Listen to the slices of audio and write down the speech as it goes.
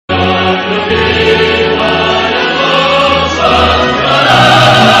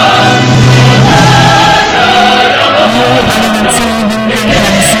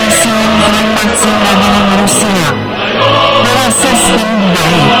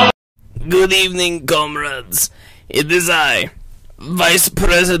Good evening, comrades. It is I, Vice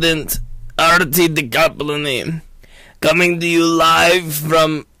President Artie the Kaplaney, coming to you live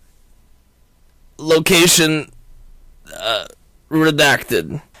from location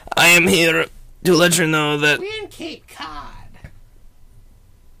redacted. I am here to let you know that we're in Cape Cod.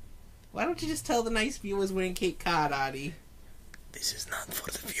 Why don't you just tell the nice viewers we're in Cape Cod, Artie? This is not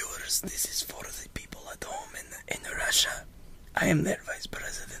for the viewers. This is for the people at home in Russia. I am their Vice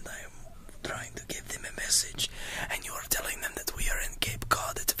President. I am trying to give them a message, and you are telling them that we are in Cape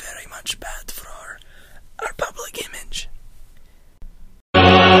Cod. It's very much bad for our public image.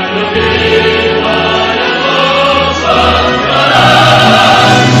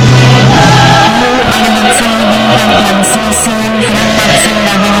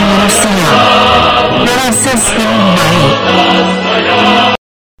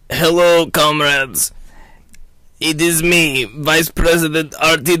 Hello, comrades. It is me, Vice President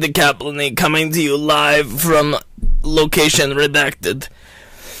Artie the Kaplaney, coming to you live from location redacted.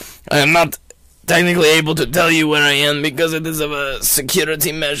 I am not technically able to tell you where I am because it is of a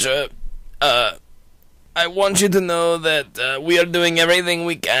security measure. I want you to know that we are doing everything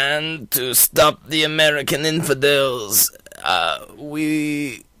we can to stop the American infidels.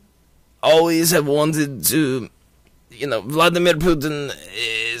 We always have wanted to, Vladimir Putin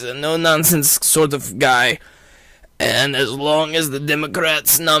is a no-nonsense sort of guy. And as long as the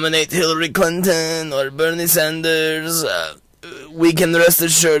Democrats nominate Hillary Clinton or Bernie Sanders, we can rest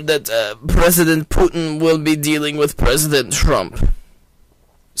assured that President Putin will be dealing with President Trump.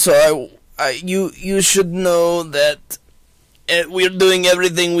 So you should know that we're doing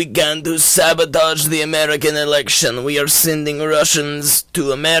everything we can to sabotage the American election. We are sending Russians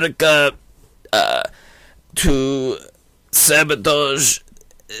to America to sabotage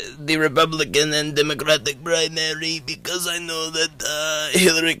the Republican and Democratic primary, because I know that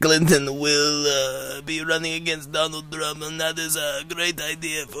Hillary Clinton will be running against Donald Trump, and that is a great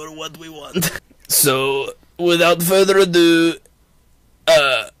idea for what we want. So, without further ado,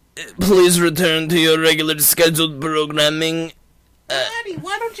 please return to your regular scheduled programming. Daddy,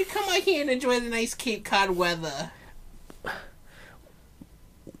 why don't you come out here and enjoy the nice Cape Cod weather?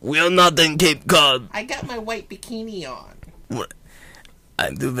 We are not in Cape Cod. I got my white bikini on. What? I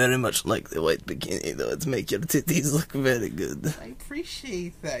do very much like the white bikini, though. It's make your titties look very good. I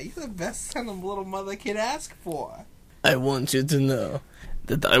appreciate that. You're the best son of a little mother could ask for. I want you to know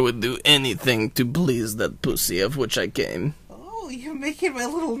that I would do anything to please that pussy of which I came. Oh, you're making my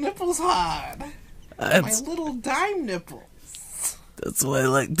little nipples hard. My little dime nipples. That's what I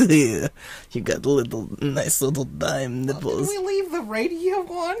like to hear. You got nice little dime nipples. Did we leave the radio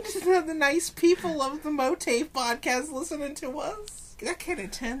on to the nice people of the MOATAIF podcast listening to us? That kind of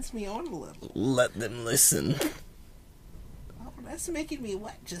turns me on a little. Let them listen. Oh, that's making me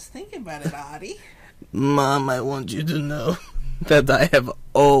wet just thinking about it, Artie. Mom, I want you to know that I have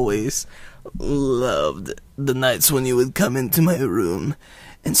always loved the nights when you would come into my room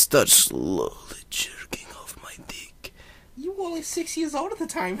and start slowly jerking off my dick. You were only 6 years old at the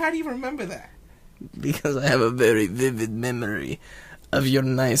time. How do you remember that? Because I have a very vivid memory of your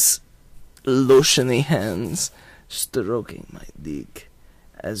nice lotiony hands stroking my dick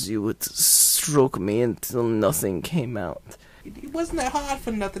as you would stroke me until nothing came out. It wasn't that hard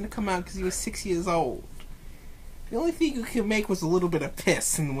for nothing to come out because you were 6 years old. The only thing you could make was a little bit of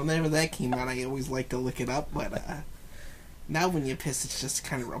piss, and whenever that came out, I always liked to look it up, but now when you piss, it's just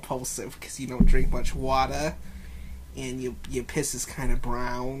kind of repulsive because you don't drink much water, and your piss is kind of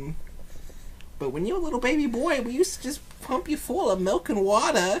brown. But when you were a little baby boy, we used to just pump you full of milk and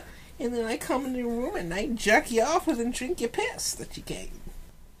water, and then I come into your room at night, jerk you off, and then drink your piss that you gave.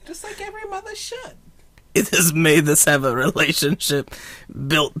 Just like every mother should. It has made us have a relationship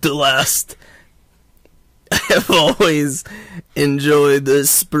built to last. I have always enjoyed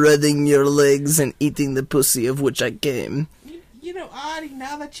spreading your legs and eating the pussy of which I came. You know, Artie,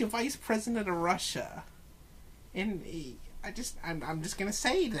 now that you're Vice President of Russia, and I'm just gonna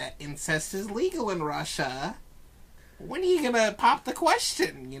say that incest is legal in Russia. When are you gonna pop the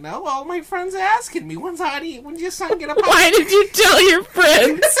question? You know, all my friends are asking me, when's your son gonna pop? Why did you tell your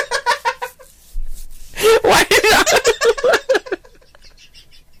friends? Why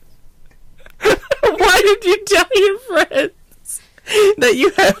did you tell your friends that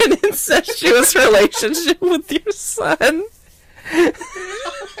you have an incestuous relationship with your son?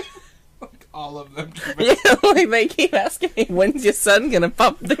 all of them. Yeah, like they keep asking me, when's your son gonna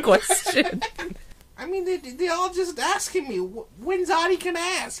pop the question? I mean, they all just asking me, when's Artie gonna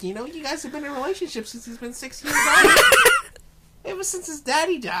ask? You know, you guys have been in a relationship since he's been 6 years old. Ever since his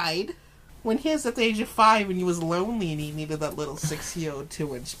daddy died. When he was at the age of 5 and he was lonely and he needed that little 6-year-old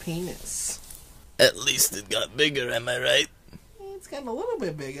 2-inch penis. At least it got bigger, am I right? It's gotten a little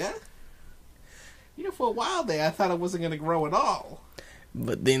bit bigger. You know, for a while there, I thought it wasn't going to grow at all.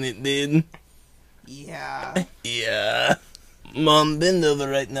 But then it did. Yeah. Yeah. Mom, bend over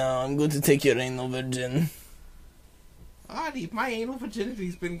right now. I'm going to take your anal virgin. Artie, my anal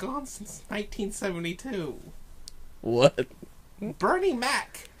virginity's been gone since 1972. What? Bernie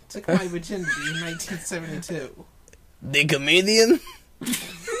Mac took my virginity in 1972. The comedian?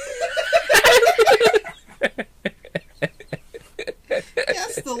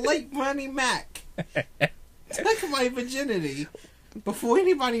 Yes, the late Bernie Mac took my virginity before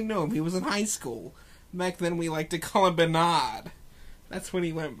anybody knew him. He was in high school. Back then we liked to call him Bernard. That's what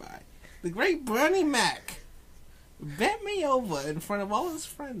he went by. The great Bernie Mac bent me over in front of all his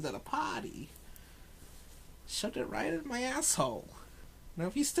friends at a party. Shoved it right in my asshole. Now,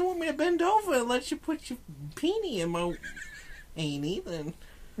 if you still want me to bend over and let you put your peenie in my annie, then...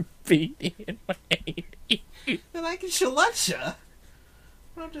 Peenie in my annie. Then I can shallot you.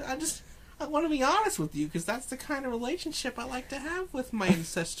 I want to be honest with you, because that's the kind of relationship I like to have with my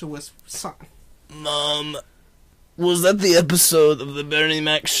incestuous son. Mom, was that the episode of the Bernie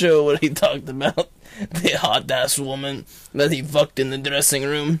Mac show where he talked about the hot-ass woman that he fucked in the dressing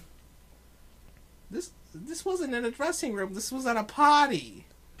room? This wasn't in a dressing room. This was at a party.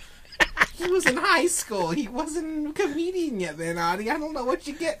 He was in high school. He wasn't a comedian yet then, Artie. I don't know what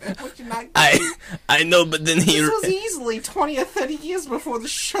you get and what you're not getting. I know, but then he... This was easily 20 or 30 years before the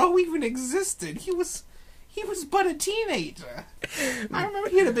show even existed. He was but a teenager. I remember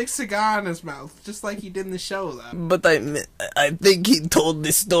he had a big cigar in his mouth, just like he did in the show, though. But I think he told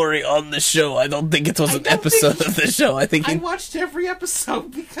this story on the show. I don't think it was an episode of the show. I watched every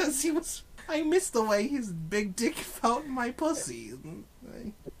episode because I missed the way his big dick felt in my pussy.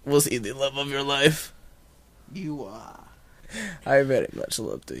 Was he the love of your life? You are. I very much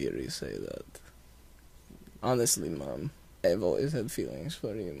love to hear you say that. Honestly, Mom, I've always had feelings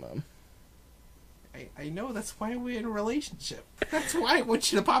for you, Mom. I know, that's why we're in a relationship. That's why I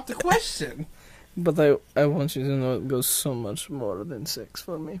want you to pop the question. But I want you to know it goes so much more than sex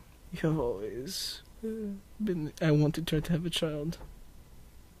for me. You have always been... I want to try to have a child.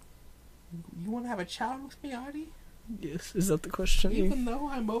 You want to have a child with me, Artie? Yes, is that the question? Even though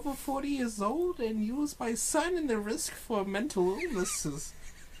I'm over 40 years old and you was my son and the risk for mental illness is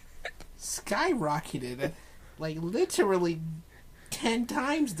skyrocketed. Like, literally 10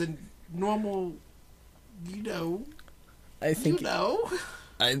 times the normal, I think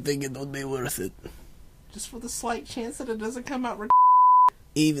it would be worth it. Just for the slight chance that it doesn't come out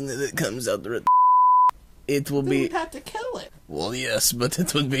Even if it comes out it will be... We'd have to kill it. Well, yes, but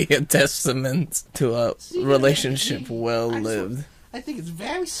it would be a testament to a relationship well-lived. I think it's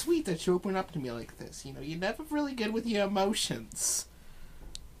very sweet that you open up to me like this. You know, you're never really good with your emotions.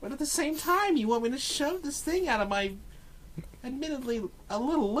 But at the same time, you want me to shove this thing out of my, admittedly, a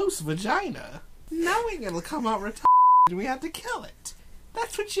little loose vagina, knowing it'll come out retarded and we have to kill it.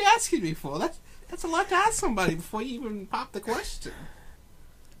 That's what you're asking me for. That's a lot to ask somebody before you even pop the question.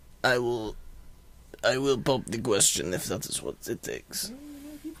 I will pop the question if that is what it takes.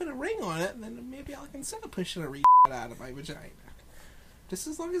 If you put a ring on it, then maybe I'll consider pushing a out of my vagina. Just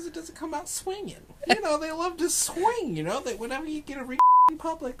as long as it doesn't come out swinging. You know, they love to swing, that whenever you get a in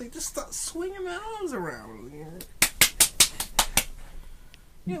public, they just start swinging their arms around.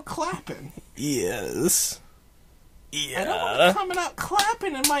 Clapping. Yes. Yeah. I don't want it coming out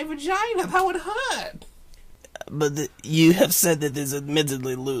clapping in my vagina. That would hurt. But you have said it is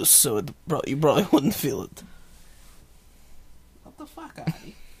admittedly loose, so you probably wouldn't feel it. What the fuck,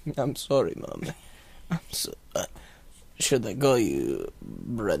 Artie? I'm sorry, Mom. Should I call you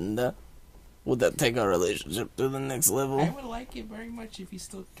Brenda? Would that take our relationship to the next level? I would like it very much if you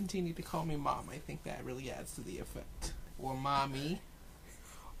still continue to call me Mom. I think that really adds to the effect. Or Mommy.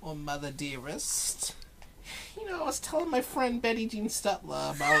 Or Mother Dearest. I was telling my friend Betty Jean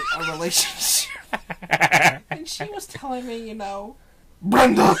Stutler about a relationship. And she was telling me,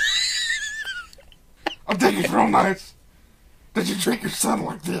 Brenda! I think it's real nice that you treat your son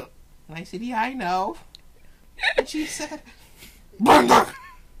like that. And I said, yeah, I know. And she said, Brenda!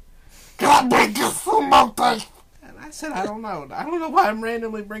 Can I bring you some MOATAIF? And I said, I don't know. I don't know why I'm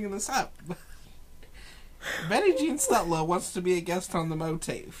randomly bringing this up. Betty Jean Stutler wants to be a guest on the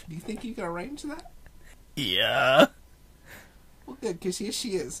MOATAIF. Do you think you can arrange that? Yeah. Well, good, because here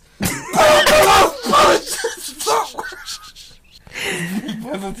she is.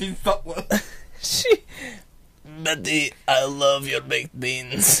 Betty, I love your baked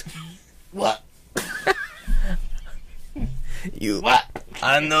beans. What? What?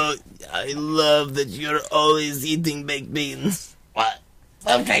 I know, I love that you're always eating baked beans. What?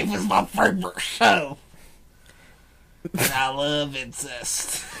 MOATAIF is my favorite show. And I love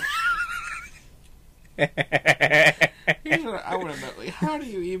incest. I want to know, like, how do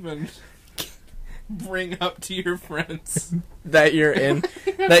you even bring up to your friends that you're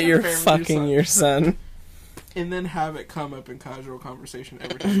that you're fucking your son, and then have it come up in casual conversation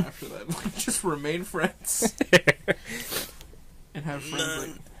every time after that? Like, just remain friends and have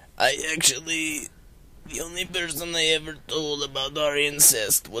friends. The only person I ever told about our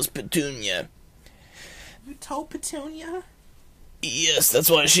incest was Petunia. You told Petunia? Yes,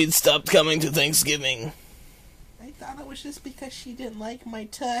 that's why she'd stopped coming to Thanksgiving. I thought it was just because she didn't like my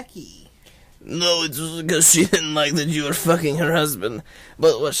turkey. No, it was because she didn't like that you were fucking her husband.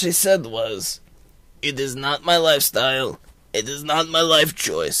 But what she said was, it is not my lifestyle. It is not my life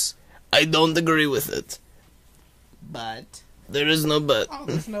choice. I don't agree with it. But? There is no but. Oh,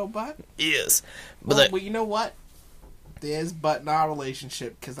 there's no but? Yes. But well, you know what? There's but in our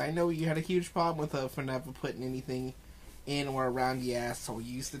relationship, because I know you had a huge problem with her for never putting anything in or around the asshole.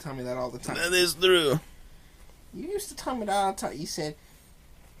 You used to tell me that all the time. That is true. You used to tell me that all the time. You said,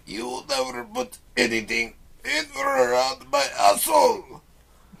 You will never put anything in or around my asshole.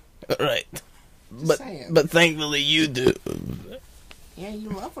 Right. saying. But thankfully you do. Yeah, you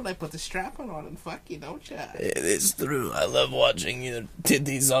love when I put the strap-on and fuck you, don't ya? It is true. I love watching your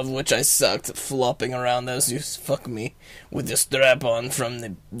titties, of which I sucked, flopping around as you fuck me with the strap on from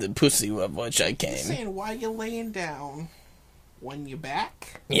the pussy of which I came. You're saying while you're laying down, when you're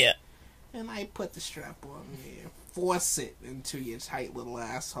back, Yeah. and I put the strap on you, force it into your tight little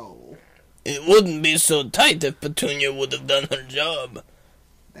asshole. It wouldn't be so tight if Petunia would have done her job.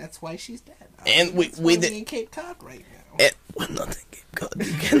 That's why she's dead. And we did in Cape Cod right now. We're not in Cape Cod.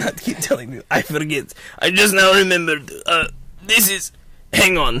 You cannot keep telling me. I forget. I just now remembered. This is.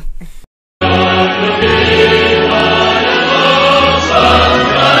 Hang on.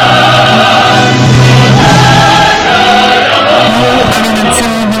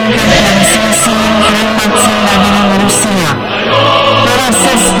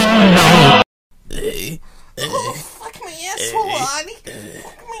 Hey. Oh, fuck my asshole, Artie.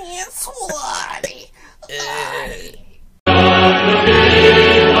 Fuck my asshole, Artie.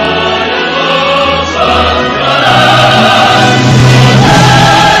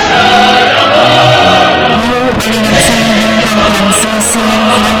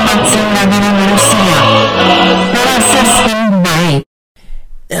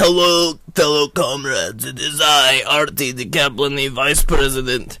 Hello, fellow comrades. It is I, Artie, the Kaplan, Vice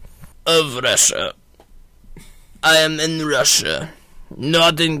President of Russia. I am in Russia,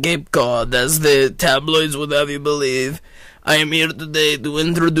 not in Cape Cod, as the tabloids would have you believe. I am here today to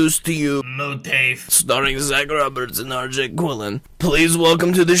introduce to you MOATAIF, starring Zach Roberts and RJ Quillen. Please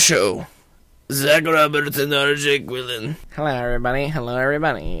welcome to the show, Zach Roberts and RJ Quillen. Hello, everybody. Hello,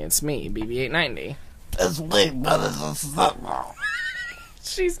 everybody. It's me, BB890. That's me, but it's not.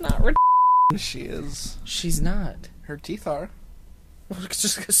 She's not She is. She's not. Her teeth are. Well,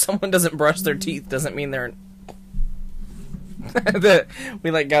 just because someone doesn't brush their teeth doesn't mean they're...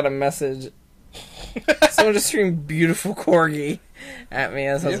 we, got a message. Someone just screamed beautiful corgi at me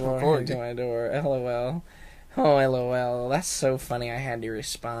as I was walking to my door. LOL. Oh, LOL. That's so funny I had to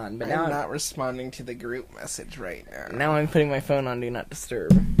respond. But now I'm not responding to the group message right now. Now I'm putting my phone on Do Not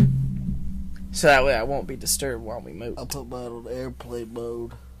Disturb. So that way I won't be disturbed while we move. I'll put mine on airplane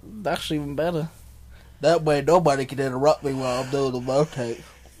mode. That's even better. That way nobody can interrupt me while I'm doing the MOATAIF.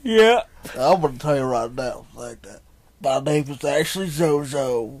 Yeah. I'm going to tell you right now, like that. My name is actually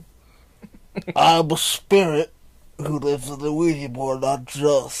Zozo. I'm a spirit who lives in the Ouija Board. I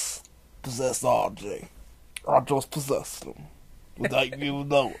just possessed RJ. I just possessed him without you even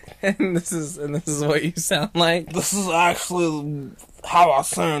knowing. And this is what you sound like. This is actually how I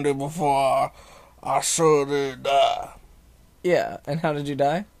sounded before I sure did die. Yeah. And how did you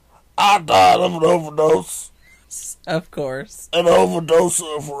die? I died of an overdose. Of course. An overdose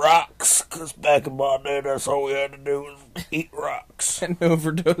of rocks, because back in my day, that's all we had to do was eat rocks. An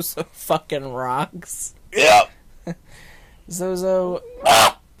overdose of fucking rocks. Yep. Zozo.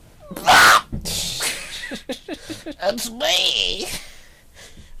 That's me.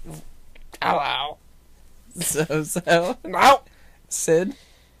 Ow. Zozo. No. Sid.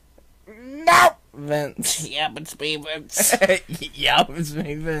 No. Vince. Yep, it's me, Vince. Yup, it's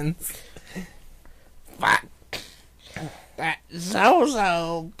me, Vince. Fuck. That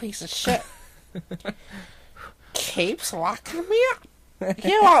Zozo piece of shit keeps locking me up.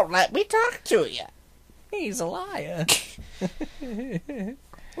 He won't let me talk to you. He's a liar.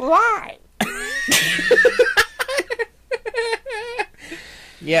 Lie.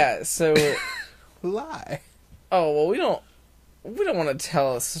 Yeah, so... Lie. Oh, well, we don't want to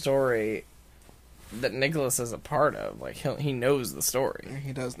tell a story that Nicholas is a part of. Like, he knows the story.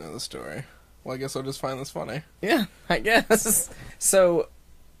 He does know the story. Well, I guess I'll just find this funny. Yeah, I guess. So,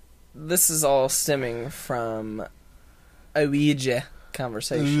 this is all stemming from a Weeja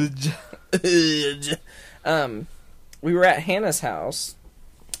conversation. We were at Hannah's house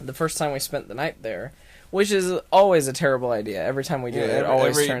the first time we spent the night there, which is always a terrible idea. Every time we do it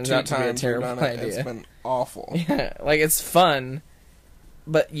always turns out to be a terrible idea. It's been awful. Yeah, like, it's fun,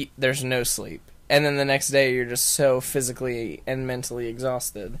 but there's no sleep. And then the next day, you're just so physically and mentally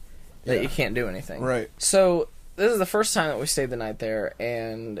exhausted that you can't do anything. Right. So, this is the first time that we stayed the night there,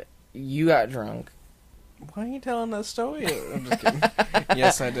 and you got drunk. Why are you telling that story? I'm just kidding.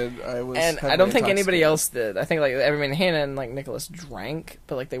 Yes, I did. I was. And I don't think anybody else did. I think, like, Hannah and, like, Nicholas drank,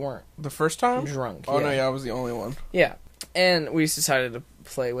 but, like, they weren't the first time drunk. Oh, no, yeah, I was the only one. Yeah. And we decided to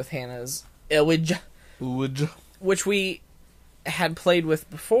play with Hannah's Ouija, which we had played with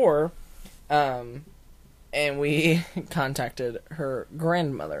before, and we contacted her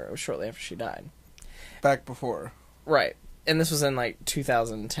grandmother shortly after she died. Back before. Right. And this was in, like,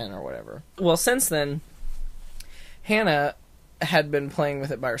 2010 or whatever. Well, since then, Hannah had been playing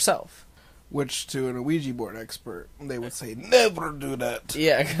with it by herself. Which, to an Ouija board expert, they would say, never do that.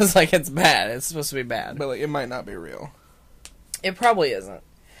 Yeah, because, like, it's bad. It's supposed to be bad. But, like, it might not be real. It probably isn't.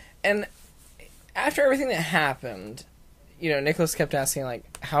 And after everything that happened, you know, Nicholas kept asking, like,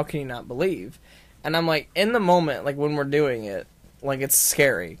 how can you not believe? And I'm like, in the moment, like, when we're doing it, like, it's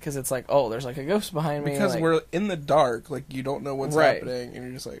scary. Because it's like, oh, there's, like, a ghost behind me. Because like, we're in the dark. Like, you don't know what's happening. And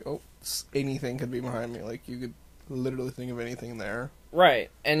you're just like, oh, anything could be behind me. Like, you could literally think of anything there. Right.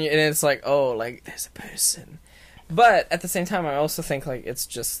 And it's like, oh, like, there's a person. But at the same time, I also think, like, it's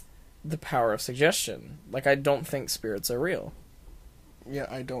just the power of suggestion. Like, I don't think spirits are real. Yeah,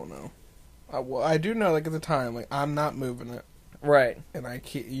 I don't know. Well, I do know, like, at the time, like, I'm not moving it. Right. And I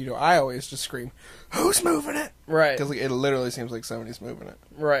can't, you know, I always just scream, who's moving it? Right. Because, like, it literally seems like somebody's moving it.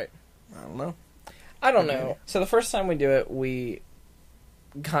 Right. I don't know. I don't know. So the first time we do it, we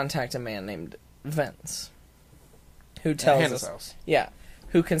contact a man named Vince, who tells at Hannah's us, house. Yeah,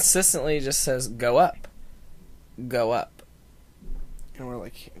 who consistently just says, "Go up, go up." And we're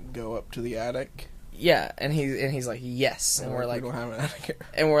like, go up to the attic. Yeah, and he's like, yes, and we're like, we don't have an attic here.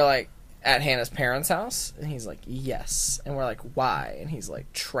 and we're like, at Hannah's parents' house, and he's like, yes, and we're like, why? And he's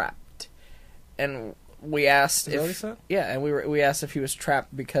like, trapped. And we asked Is that what he said? Yeah, and we asked if he was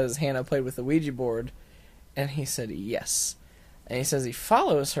trapped because Hannah played with the Ouija board, and he said yes. And he says he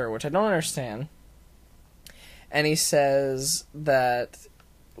follows her, which I don't understand. And he says that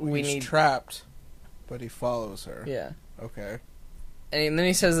He's trapped, but he follows her. Yeah. Okay. And then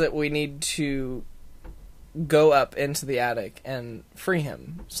he says that we need to go up into the attic and free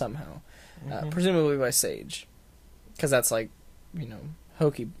him somehow. Presumably by Sage. Because that's like, you know,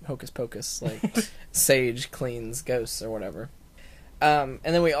 hocus pocus. Like, Sage cleans ghosts or whatever. And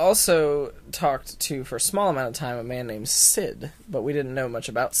then we also talked to, for a small amount of time, a man named Sid. But we didn't know much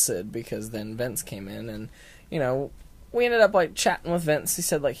about Sid because then Vince came in and, you know, we ended up, like, chatting with Vince. He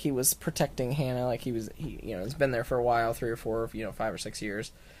said, like, he was protecting Hannah. Like, he you know, he's been there for a while, 3 or 4, 5 or 6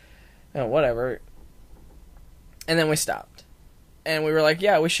 years. You know, whatever. And then we stopped. And we were like,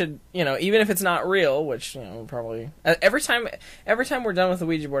 yeah, we should, you know, even if it's not real, which, you know, probably... Every time we're done with the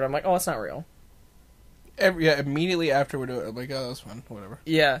Ouija board, I'm like, oh, it's not real. Immediately after we do it, I'm like, oh, that was fun, whatever.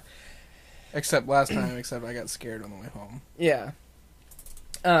 Yeah. Except last time, I got scared on the way home. Yeah.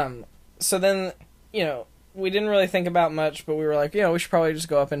 So then, you know, we didn't really think about much, but we were like, you know, we should probably just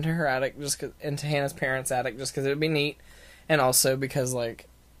go up into her attic, into Hannah's parents' attic, just because it would be neat. And also because, like,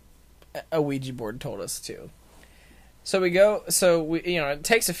 a Ouija board told us to. So we go, you know, it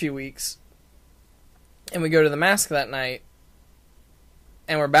takes a few weeks, and we go to the mask that night,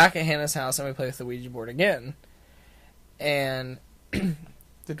 and we're back at Hannah's house, and we play with the Ouija board again. And...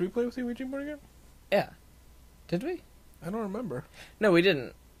 Did we play with the Ouija board again? Yeah. Did we? I don't remember. No, we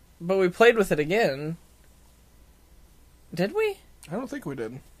didn't. But we played with it again. Did we? I don't think we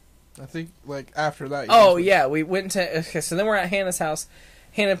did. I think, like, after that... Oh, yeah, we went to... Okay, so then we're at Hannah's house,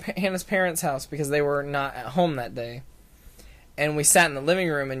 Hannah's parents' house, because they were not at home that day. And we sat in the living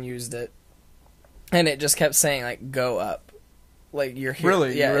room and used it. And it just kept saying, like, go up. Like, you're here.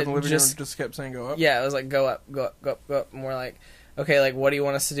 Really? Yeah, you were in the living room and just kept saying go up? Yeah, it was like, go up, go up, go up, go up. And we're like, okay, like, what do you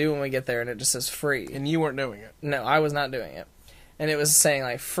want us to do when we get there? And it just says free. And you weren't doing it. No, I was not doing it. And it was saying,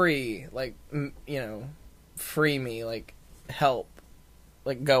 like, free, like, free me, like, help,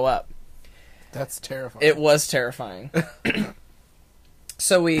 like, go up. That's terrifying. It was terrifying.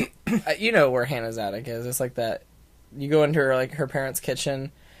 So we, you know where Hannah's attic is. It's like that. You go into her parents'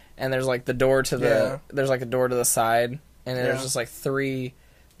 kitchen, and there's like the door to there's like a door to the side, and there's just like 3,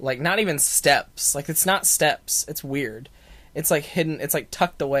 like not even steps. Like it's not steps. It's weird. It's like hidden. It's like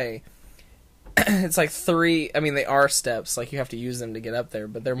tucked away. It's like 3. I mean, they are steps. Like you have to use them to get up there,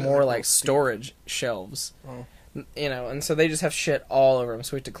 but they're more like storage shelves. Oh. And so they just have shit all over them.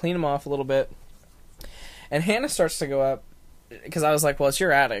 So we have to clean them off a little bit. And Hannah starts to go up. Because I was like, well, it's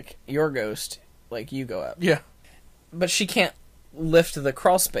your attic, your ghost, like, you go up. Yeah. But she can't lift the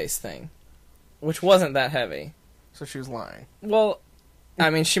crawl space thing, which wasn't that heavy. So she was lying. Well,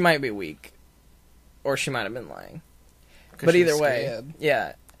 I mean, she might be weak, or she might have been lying. But either way,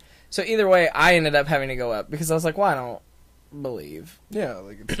 yeah. So either way, I ended up having to go up, because I was like, well, I don't believe. Yeah,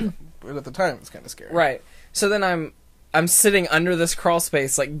 like, but at the time, it's kind of scary. Right. So then I'm sitting under this crawl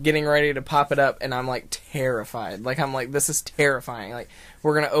space, like, getting ready to pop it up, and I'm, like, terrified. Like, I'm like, this is terrifying. Like,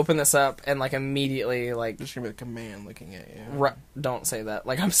 we're gonna open this up, and, like, immediately, like... There's gonna be like a man looking at you. Don't say that.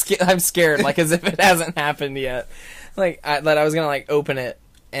 Like, I'm scared, like, as if it hasn't happened yet. Like, that I was gonna, like, open it,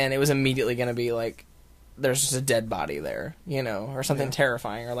 and it was immediately gonna be, like, there's just a dead body there, you know, or something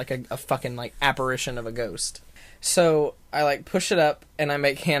terrifying, or, like, a fucking, like, apparition of a ghost. So, I, like, push it up, and I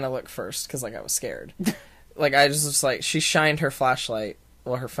make Hannah look first, because, like, I was scared. Like, I just was like, she shined her flashlight,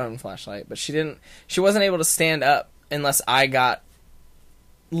 well, her phone flashlight, but she wasn't able to stand up unless I got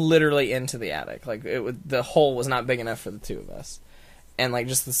literally into the attic. Like, the hole was not big enough for the two of us. And, like,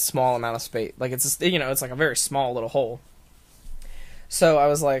 just the small amount of space. Like, it's just, it's like a very small little hole. So I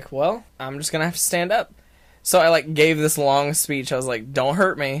was like, well, I'm just gonna have to stand up. So I, like, gave this long speech. I was like, don't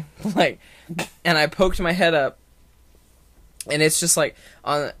hurt me. Like, and I poked my head up, and it's just like,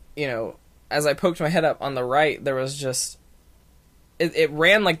 as I poked my head up on the right, there was just... It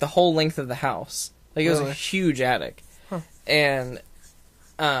ran, like, the whole length of the house. Like, it was a huge attic. Huh. And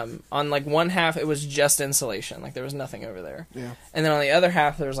on, like, one half, it was just insulation. Like, there was nothing over there. Yeah. And then on the other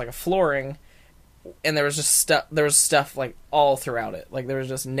half, there was, like, a flooring, and there was just stuff... There was stuff, like, all throughout it. Like, there was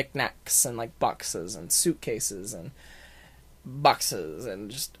just knickknacks and, like, boxes and suitcases and boxes and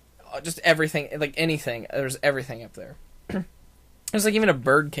just everything. Like, anything. There was everything up there. There's, like, even a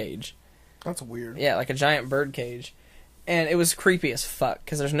bird cage. That's weird. Yeah, like a giant bird cage. And it was creepy as fuck,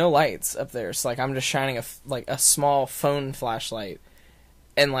 because there's no lights up there. So, like, I'm just shining a small phone flashlight.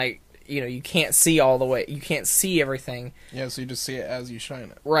 And, like, you can't see all the way. You can't see everything. Yeah, so you just see it as you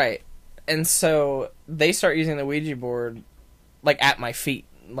shine it. Right. And so, they start using the Ouija board, like, at my feet.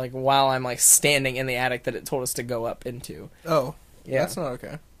 Like, while I'm, like, standing in the attic that it told us to go up into. Oh. Yeah. That's not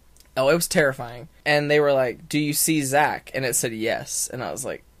okay. Oh, it was terrifying. And they were like, do you see Zach? And it said yes. And I was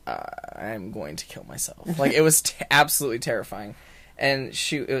like, I'm going to kill myself. Like, it was absolutely terrifying. And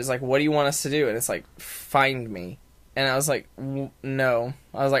it was like, what do you want us to do? And it's like, find me. And I was like, no.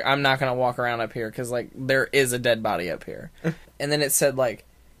 I was like, I'm not going to walk around up here, because, like, there is a dead body up here. And then it said, like,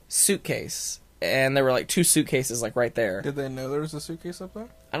 suitcase. And there were, like, 2 suitcases, like, right there. Did they know there was a suitcase up there?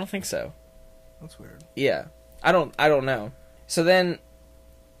 I don't think so. That's weird. Yeah. I don't know. So then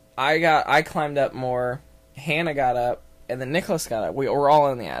I climbed up more. Hannah got up. And then Nicholas got up. We were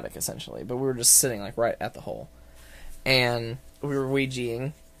all in the attic, essentially. But we were just sitting, like, right at the hole. And we were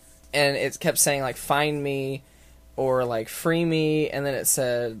Ouijaing. And it kept saying, like, find me, or, like, free me. And then it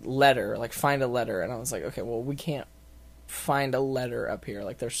said letter, like, find a letter. And I was like, okay, well, we can't find a letter up here.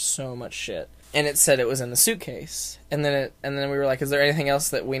 Like, there's so much shit. And it said it was in the suitcase. And then we were like, is there anything else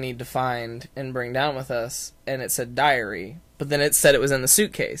that we need to find and bring down with us? And it said diary. But then it said it was in the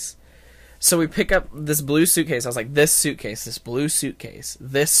suitcase. So we pick up this blue suitcase. I was like, this suitcase, this blue suitcase,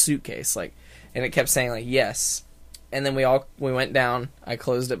 this suitcase, like, and it kept saying, like, yes. And then we went down. I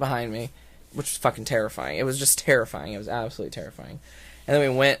closed it behind me, which was fucking terrifying. It was just terrifying. It was absolutely terrifying. And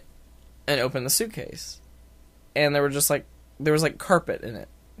then we went and opened the suitcase, and there was like carpet in it,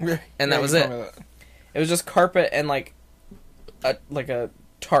 and that was it. It was just carpet and like a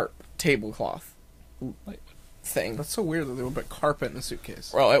tarp tablecloth, like, thing. That's so weird that they would put carpet in a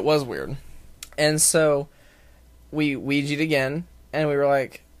suitcase. Well, it was weird. And so we Ouija'd again, and we were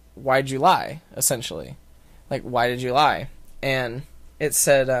like, why'd you lie, essentially? Like, why did you lie? And it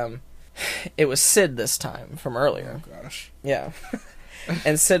said, it was Sid this time, from earlier. Oh, gosh. Yeah.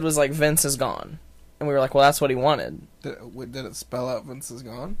 And Sid was like, Vince is gone. And we were like, well, that's what he wanted. Did it spell out Vince is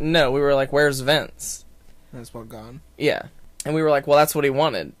gone? No, we were like, where's Vince? And it spelled gone? Yeah. And we were like, well, that's what he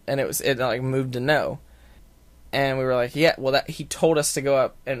wanted. And it like moved to no. And we were like, yeah, well, that he told us to go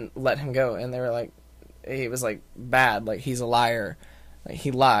up and let him go. And they were like, he was like, bad, like, he's a liar. Like,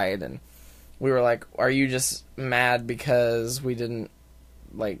 he lied. And we were like, are you just mad because we didn't,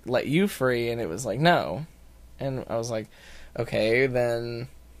 like, let you free? And it was like, no. And I was like, okay, then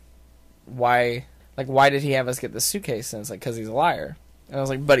why did he have us get this suitcase? And it's like, because he's a liar. And I was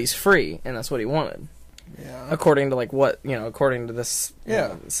like, but he's free, and that's what he wanted. Yeah. According to, like, according to this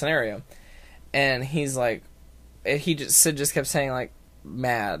scenario. And he's like, Sid just kept saying, like,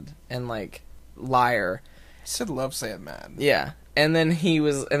 mad and, like, liar. Sid loves saying mad. Yeah. And then we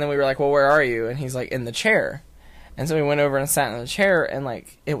were like, well, where are you? And he's like, in the chair. And so we went over and sat in the chair, and,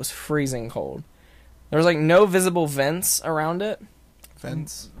 like, it was freezing cold. There was, like, no visible vents around it.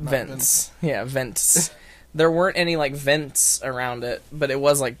 Vents. Yeah, vents. There weren't any, like, vents around it, but it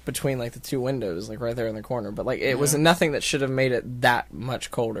was, like, between, like, the two windows, like, right there in the corner. But, like, it was nothing that should have made it that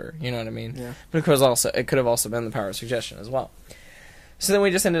much colder, you know what I mean? Yeah. But it could have also been the power of suggestion as well. So then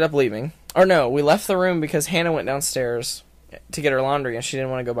we just ended up leaving. Or no, we left the room because Hannah went downstairs to get her laundry, and she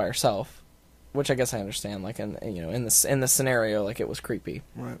didn't want to go by herself, which I guess I understand, like, in the scenario, like, it was creepy.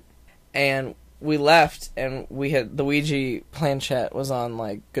 Right. And we left, and the Ouija planchette was on,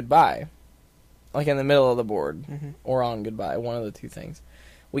 like, goodbye. Like, in the middle of the board. Mm-hmm. Or on goodbye. One of the two things.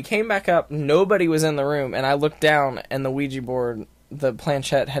 We came back up. Nobody was in the room. And I looked down, and the Ouija board, the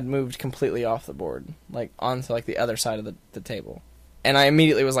planchette, had moved completely off the board. Like, onto, like, the other side of the table. And I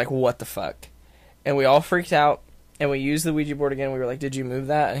immediately was like, what the fuck? And we all freaked out. And we used the Ouija board again. We were like, did you move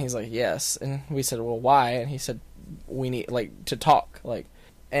that? And he's like, yes. And we said, well, why? And he said, we need, like, to talk. Like,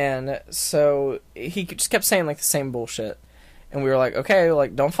 and so he just kept saying, like, the same bullshit. And we were like, okay,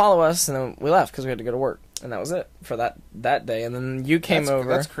 like, don't follow us. And then we left because we had to go to work. And that was it for that day. And then you came over.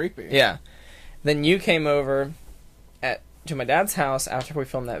 That's creepy. Yeah. Then you came over to my dad's house after we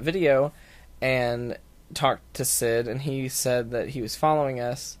filmed that video and talked to Sid. And he said that he was following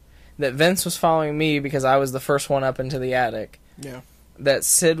us. That Vince was following me because I was the first one up into the attic. Yeah. That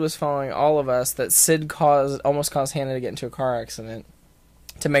Sid was following all of us. That Sid almost caused Hannah to get into a car accident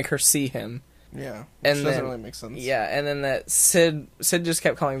to make her see him. Yeah, which and doesn't really make sense. Yeah, and then that Sid just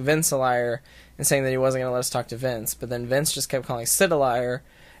kept calling Vince a liar and saying that he wasn't going to let us talk to Vince, but then Vince just kept calling Sid a liar,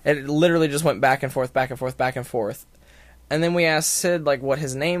 and it literally just went back and forth, back and forth, back and forth. And then we asked Sid, like, what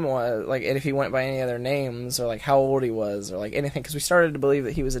his name was, like, and if he went by any other names, or, like, how old he was, or, like, anything, because we started to believe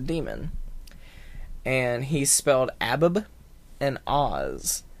that he was a demon. And he spelled Abib and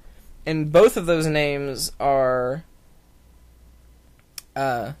Oz. And both of those names are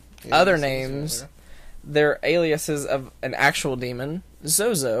other names. They're aliases of an actual demon,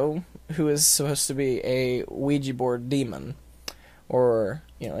 Zozo, who is supposed to be a Ouija board demon, or,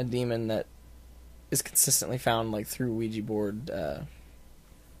 you know, a demon that is consistently found, like, through Ouija board.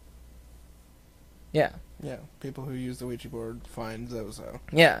 Yeah, people who use the Ouija board find Zozo.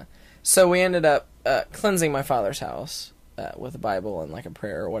 Yeah, so we ended up cleansing my father's house with a Bible and, like, a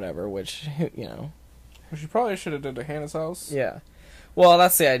prayer or whatever, which, you know, which you probably should have done to Hannah's house. Yeah. Well,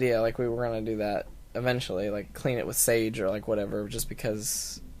 that's the idea. Like, we were going to do that eventually. Like, clean it with sage or, like, whatever. Just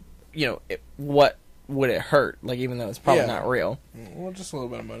because, you know, what would it hurt? Like, even though it's probably not real. Well, just a little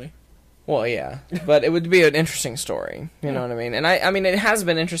bit of money. Well, yeah. But it would be an interesting story. You know what I mean? And I mean, it has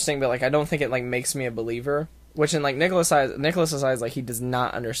been interesting, but, like, I don't think it, like, makes me a believer. Which, in, like, Nicholas's eyes, like, he does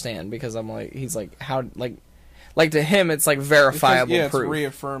not understand. Because I'm like, he's like, how, like, to him, it's, like, verifiable proof. It's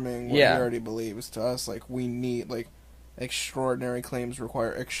reaffirming what he already believes. To us, like, we need, like, extraordinary claims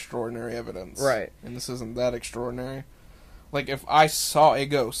require extraordinary evidence. Right. And this isn't that extraordinary. Like, if I saw a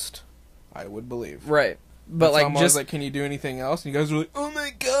ghost, I would believe. Right. But, like, just like, can you do anything else? And you guys are like, oh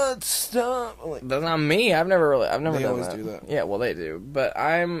my god, stop! Like, that's not me. I've never done that. They always do that. Yeah, well, they do. But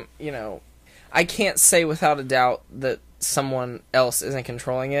I'm, you know, I can't say without a doubt that someone else isn't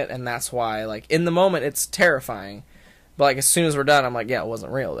controlling it, and that's why, like, in the moment, it's terrifying. But, like, as soon as we're done, I'm like, yeah, it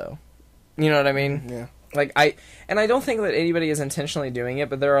wasn't real, though. You know what I mean? Yeah. Like, I don't think that anybody is intentionally doing it,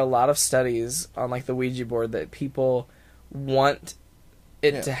 but there are a lot of studies on, like, the Ouija board that people want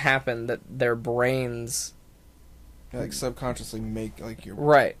it to happen, that their brains... like, subconsciously make, like, your...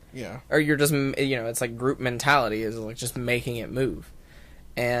 Right. Yeah. Or you're just, you know, it's like group mentality is, like, just making it move.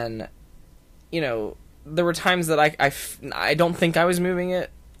 And, you know, there were times that I don't think I was moving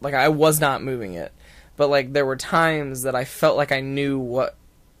it. Like, I was not moving it. But, like, there were times that I felt like I knew what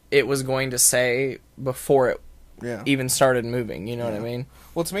it was going to say before it even started moving, you know what I mean?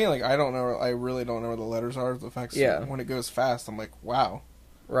 Well, to me, like, I really don't know where the letters are. The fact that when it goes fast, I'm like, wow.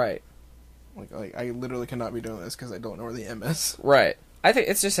 Right. Like I literally cannot be doing this because I don't know where the M is. Right. I think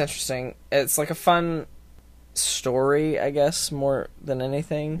it's just interesting. It's like a fun story, I guess, more than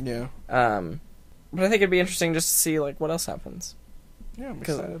anything. Yeah. But I think it'd be interesting just to see, like, what else happens. Yeah, I'm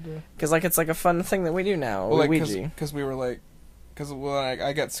excited to... Because, like, it's, like, a fun thing that we do now. Well, like, Ouija. because we were, like... Because, well,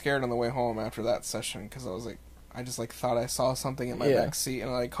 I got scared on the way home after that session, because I was, like... I just, like, thought I saw something in my back seat,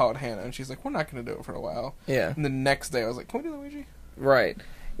 and I called Hannah, and she's like, we're not going to do it for a while. Yeah. And the next day, I was like, can we do the Ouija? Right.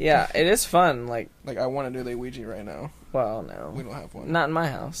 Yeah, it is fun, like... Like, I want to do the Ouija right now. Well, no. We don't have one. Not in my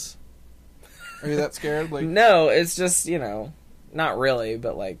house. Are you that scared? Like, no, it's just, you know... Not really,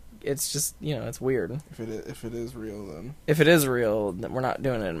 but, like... It's just, you know, it's weird. If it is real, then... If it is real, then we're not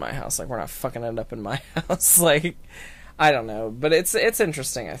doing it in my house. Like, we're not fucking it up in my house. Like, I don't know. But it's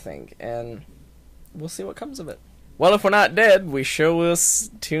interesting, I think. And we'll see what comes of it. Well, if we're not dead, we sure will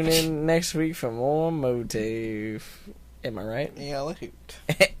tune in next week for more MOATAIF. Am I right? Yalla hoot.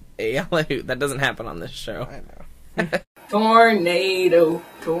 Yalla hoot. That doesn't happen on this show. I know. Tornado.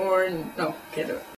 No, can't do it.